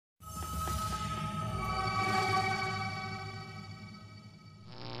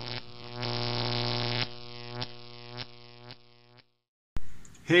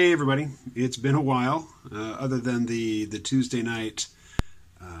Hey everybody, it's been a while. Other than the Tuesday night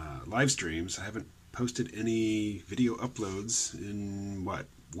live streams, I haven't posted any video uploads in,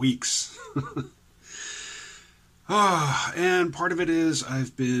 weeks? And part of it is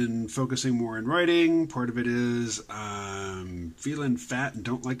I've been focusing more on writing. Part of it is I'm feeling fat and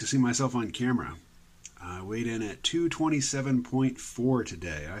don't like to see myself on camera. I weighed in at 227.4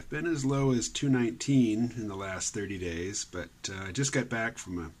 today. I've been as low as 219 in the last 30 days, but I just got back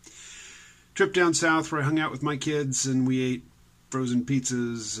from a trip down south where I hung out with my kids and we ate frozen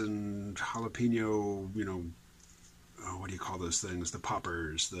pizzas and jalapeno, what do you call those things? The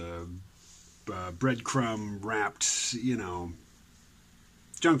poppers, the breadcrumb wrapped,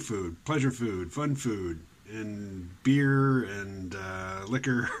 junk food, pleasure food, fun food, and beer and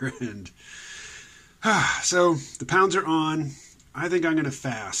liquor and... So the pounds are on. I think I'm going to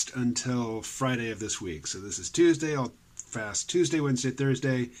fast until Friday of this week. So this is Tuesday. I'll fast Tuesday, Wednesday,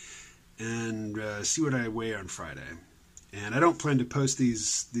 Thursday, and see what I weigh on Friday. And I don't plan to post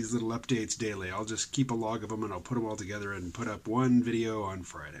these little updates daily. I'll just keep a log of them and I'll put them all together and put up one video on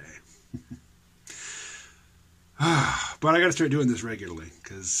Friday. But I got to start doing this regularly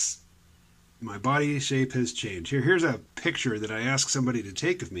because my body shape has changed. Here's a picture that I asked somebody to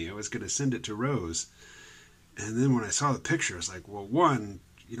take of me. I was going to send it to Rose. And then when I saw the picture, I was like, well, one,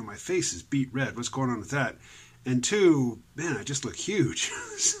 my face is beet red. What's going on with that? And two, man, I just look huge.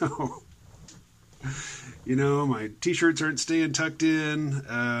 So, my t-shirts aren't staying tucked in.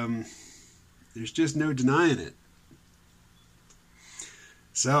 There's just no denying it.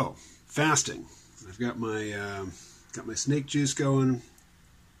 So, fasting. I've got my snake juice going.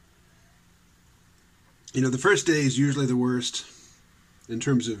 The first day is usually the worst in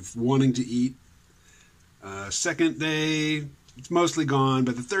terms of wanting to eat. Second day, it's mostly gone,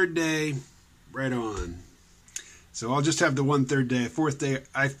 but the third day, right on. So I'll just have the 1/3 day. Fourth day,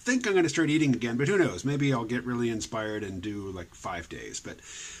 I think I'm going to start eating again, but who knows? Maybe I'll get really inspired and do like 5 days. But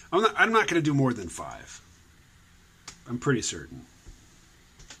I'm not going to do more than 5. I'm pretty certain.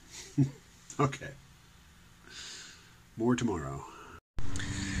 Okay. More tomorrow.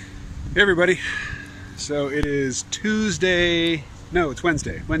 Hey everybody. So it is it's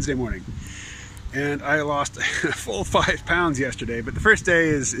Wednesday morning. And I lost a full 5 pounds yesterday, but the first day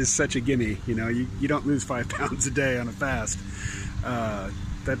is such a gimme. You don't lose 5 pounds a day on a fast.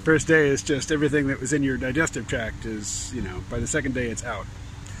 That first day is just everything that was in your digestive tract is, by the second day it's out.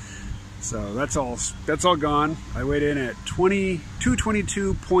 So that's all gone. I weighed in at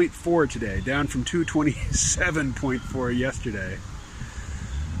 222.4 today, down from 227.4 yesterday.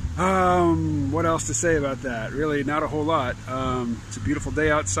 What else to say about that? Really not a whole lot. It's a beautiful day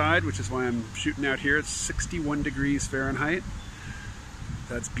outside, which is why I'm shooting out here. It's 61 degrees Fahrenheit.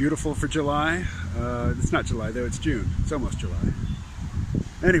 That's beautiful for July. It's not July though, it's June. It's almost July.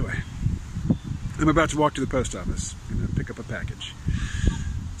 Anyway, I'm about to walk to the post office. I'm going to pick up a package.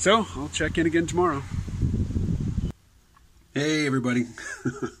 So, I'll check in again tomorrow. Hey everybody.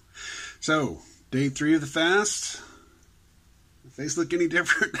 So, day 3 of the fast. Face look any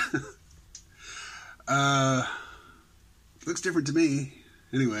different? Looks different to me.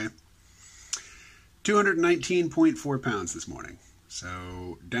 Anyway, 219.4 pounds this morning.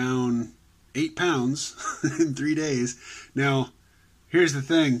 So down 8 pounds in 3 days. Now, here's the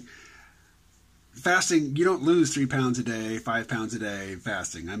thing. Fasting, you don't lose 3 pounds a day, 5 pounds a day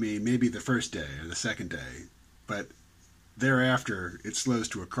fasting. I mean, maybe the first day or the second day. But thereafter, it slows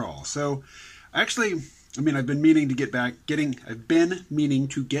to a crawl. So, actually... I've been meaning to get back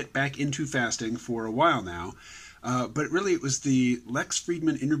into fasting for a while now, but really it was the Lex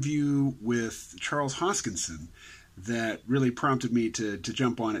Friedman interview with Charles Hoskinson that really prompted me to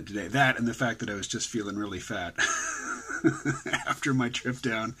jump on it today. That and the fact that I was just feeling really fat after my trip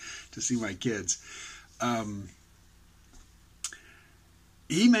down to see my kids.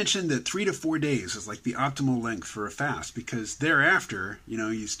 He mentioned that 3 to 4 days is like the optimal length for a fast because thereafter,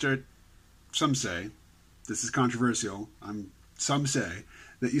 you start, some say, this is controversial. Some say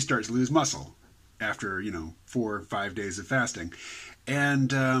that you start to lose muscle after 4 or 5 days of fasting,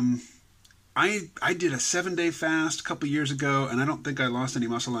 and I did a 7-day fast a couple years ago, and I don't think I lost any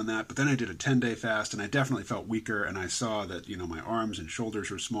muscle on that. But then I did a 10-day fast, and I definitely felt weaker, and I saw that my arms and shoulders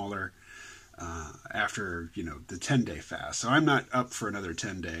were smaller after the 10-day fast. So I'm not up for another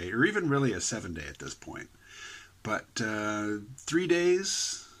 10-day or even really a 7-day at this point. But 3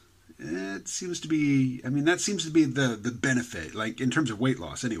 days. It seems to be, that seems to be the benefit, like in terms of weight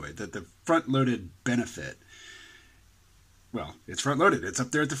loss anyway, that the front-loaded benefit, well, it's front-loaded. It's up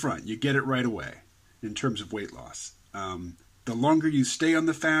there at the front. You get it right away in terms of weight loss. the longer you stay on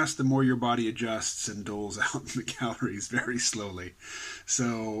the fast, the more your body adjusts and doles out the calories very slowly.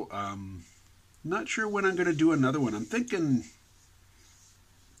 So, not sure when I'm going to do another one. I'm thinking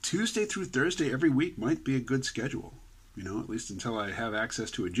Tuesday through Thursday every week might be a good schedule, at least until I have access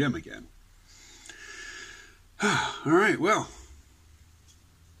to a gym again. All right, well,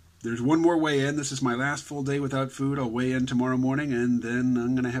 there's one more weigh in. This is my last full day without food. I'll weigh in tomorrow morning, and then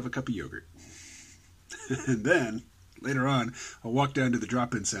I'm going to have a cup of yogurt. And then, later on, I'll walk down to the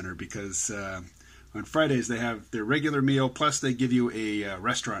drop-in center because on Fridays they have their regular meal, plus they give you a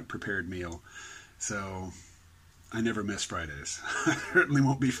restaurant-prepared meal. So I never miss Fridays. I certainly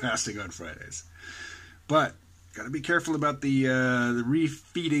won't be fasting on Fridays. But got to be careful about the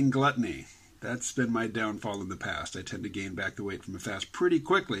refeeding gluttony. That's been my downfall in the past. I tend to gain back the weight from a fast pretty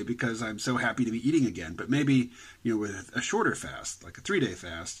quickly because I'm so happy to be eating again. But maybe, with a shorter fast, like a 3-day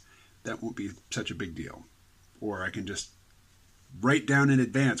fast, that won't be such a big deal. Or I can just write down in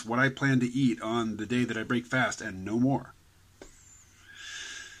advance what I plan to eat on the day that I break fast and no more.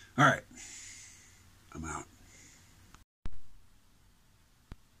 All right. I'm out.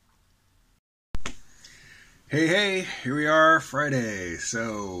 Hey, here we are, Friday.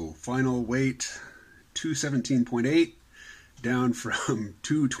 So, final weight, 217.8, down from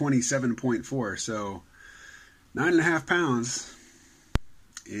 227.4. So, 9.5 pounds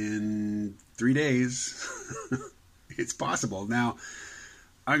in 3 days. It's possible. Now,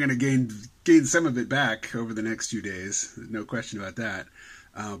 I'm going to gain some of it back over the next few days. No question about that.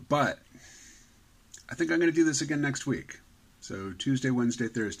 But I think I'm going to do this again next week. So, Tuesday, Wednesday,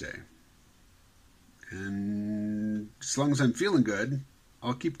 Thursday. And as long as I'm feeling good,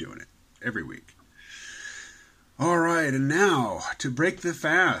 I'll keep doing it every week. All right, and now to break the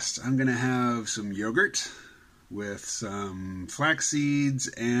fast, I'm going to have some yogurt with some flax seeds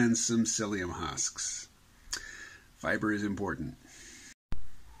and some psyllium husks. Fiber is important.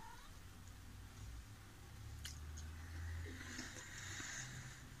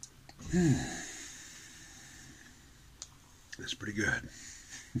 That's pretty good.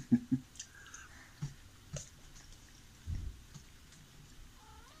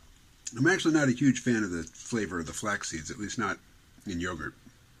 I'm actually not a huge fan of the flavor of the flax seeds, at least not in yogurt,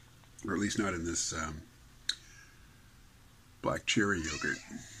 or at least not in this black cherry yogurt.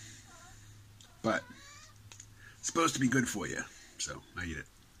 But it's supposed to be good for you, so I eat it.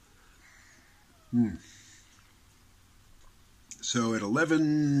 So at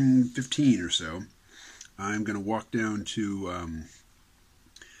 11:15 or so, I'm going to walk down to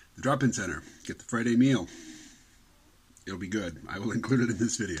the drop-in center, get the Friday meal. It'll be good. I will include it in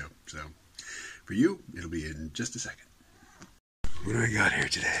this video. So, for you, it'll be in just a second. What do I got here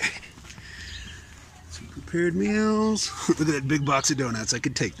today? Some prepared meals. Look at that big box of donuts. I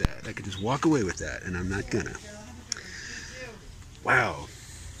could take that. I could just walk away with that, and I'm not gonna. Wow.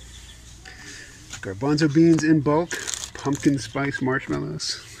 Garbanzo beans in bulk. Pumpkin spice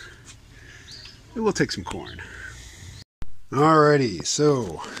marshmallows. And we'll take some corn. Alrighty,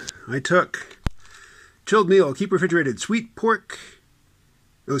 so I took chilled meal, keep refrigerated, sweet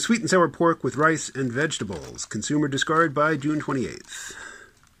and sour pork with rice and vegetables. Consumer discard by June 28th.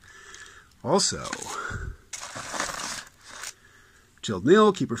 Also, chilled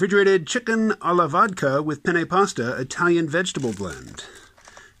meal, keep refrigerated, chicken alla vodka with penne pasta, Italian vegetable blend.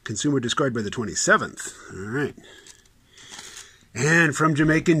 Consumer discard by the 27th. All right. And from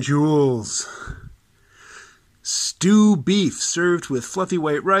Jamaican Jewels, stew beef served with fluffy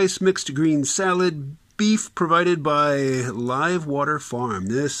white rice, mixed green salad, beef provided by Live Water Farm.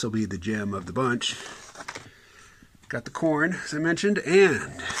 This will be the gem of the bunch. Got the corn, as I mentioned,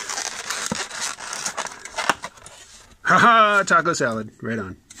 and haha, taco salad. Right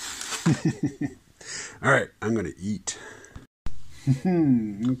on. All right, I'm going to eat.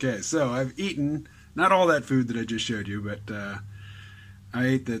 Okay, so I've eaten not all that food that I just showed you, but I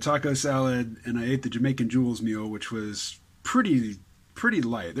ate the taco salad and I ate the Jamaican Jewels meal, which was pretty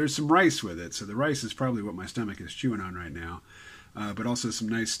light. There's some rice with it, so the rice is probably what my stomach is chewing on right now, but also some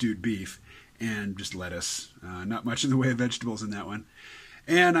nice stewed beef and just lettuce. Not much in the way of vegetables in that one.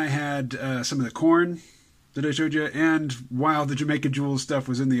 And I had some of the corn that I showed you, and while the Jamaican Jewels stuff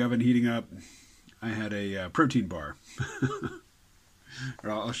was in the oven heating up, I had a protein bar.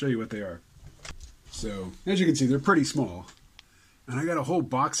 I'll show you what they are. So, as you can see, they're pretty small. And I got a whole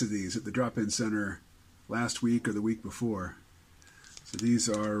box of these at the drop-in center last week or the week before. So these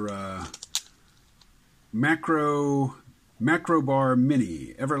are Macro Bar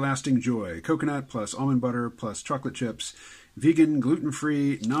Mini, Everlasting Joy, coconut plus almond butter plus chocolate chips, vegan,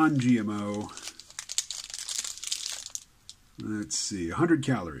 gluten-free, non-GMO. Let's see, 100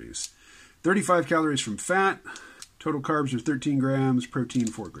 calories. 35 calories from fat, Total carbs are 13 grams, protein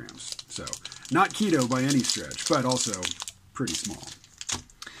 4 grams. So not keto by any stretch, but also pretty small.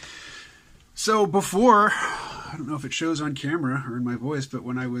 So before, I don't know if it shows on camera or in my voice, but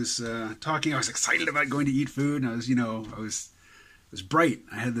when I was talking, I was excited about going to eat food, and I was bright.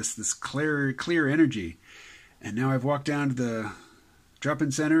 I had this clear energy. And now I've walked down to the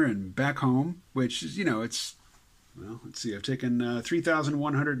drop-in center and back home, which is, it's, well, let's see, I've taken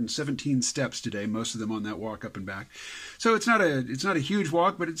 3,117 steps today, most of them on that walk up and back. So it's not a huge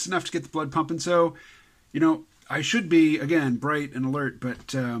walk, but it's enough to get the blood pumping. So, I should be, again, bright and alert,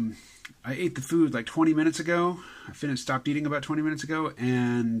 but I ate the food like 20 minutes ago. Stopped eating about 20 minutes ago,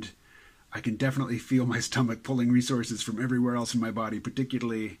 and I can definitely feel my stomach pulling resources from everywhere else in my body,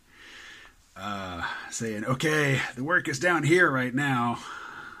 particularly saying, okay, the work is down here right now.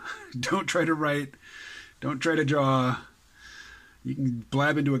 Don't try to write. Don't try to draw. You can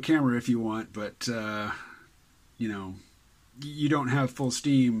blab into a camera if you want, but, you don't have full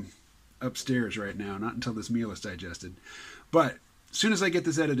steam upstairs right now, not until this meal is digested. But as soon as I get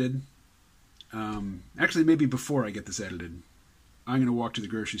this edited, actually maybe before I get this edited, I'm going to walk to the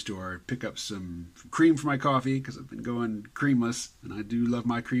grocery store, pick up some cream for my coffee, because I've been going creamless, and I do love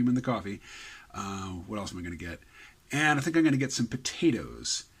my cream in the coffee. What else am I going to get? And I think I'm going to get some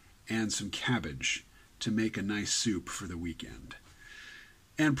potatoes and some cabbage to make a nice soup for the weekend.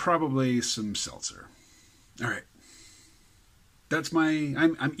 And probably some seltzer. All right. That's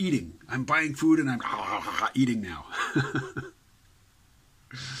I'm eating. I'm buying food, and I'm eating now.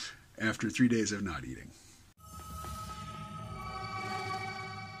 After 3 days of not eating.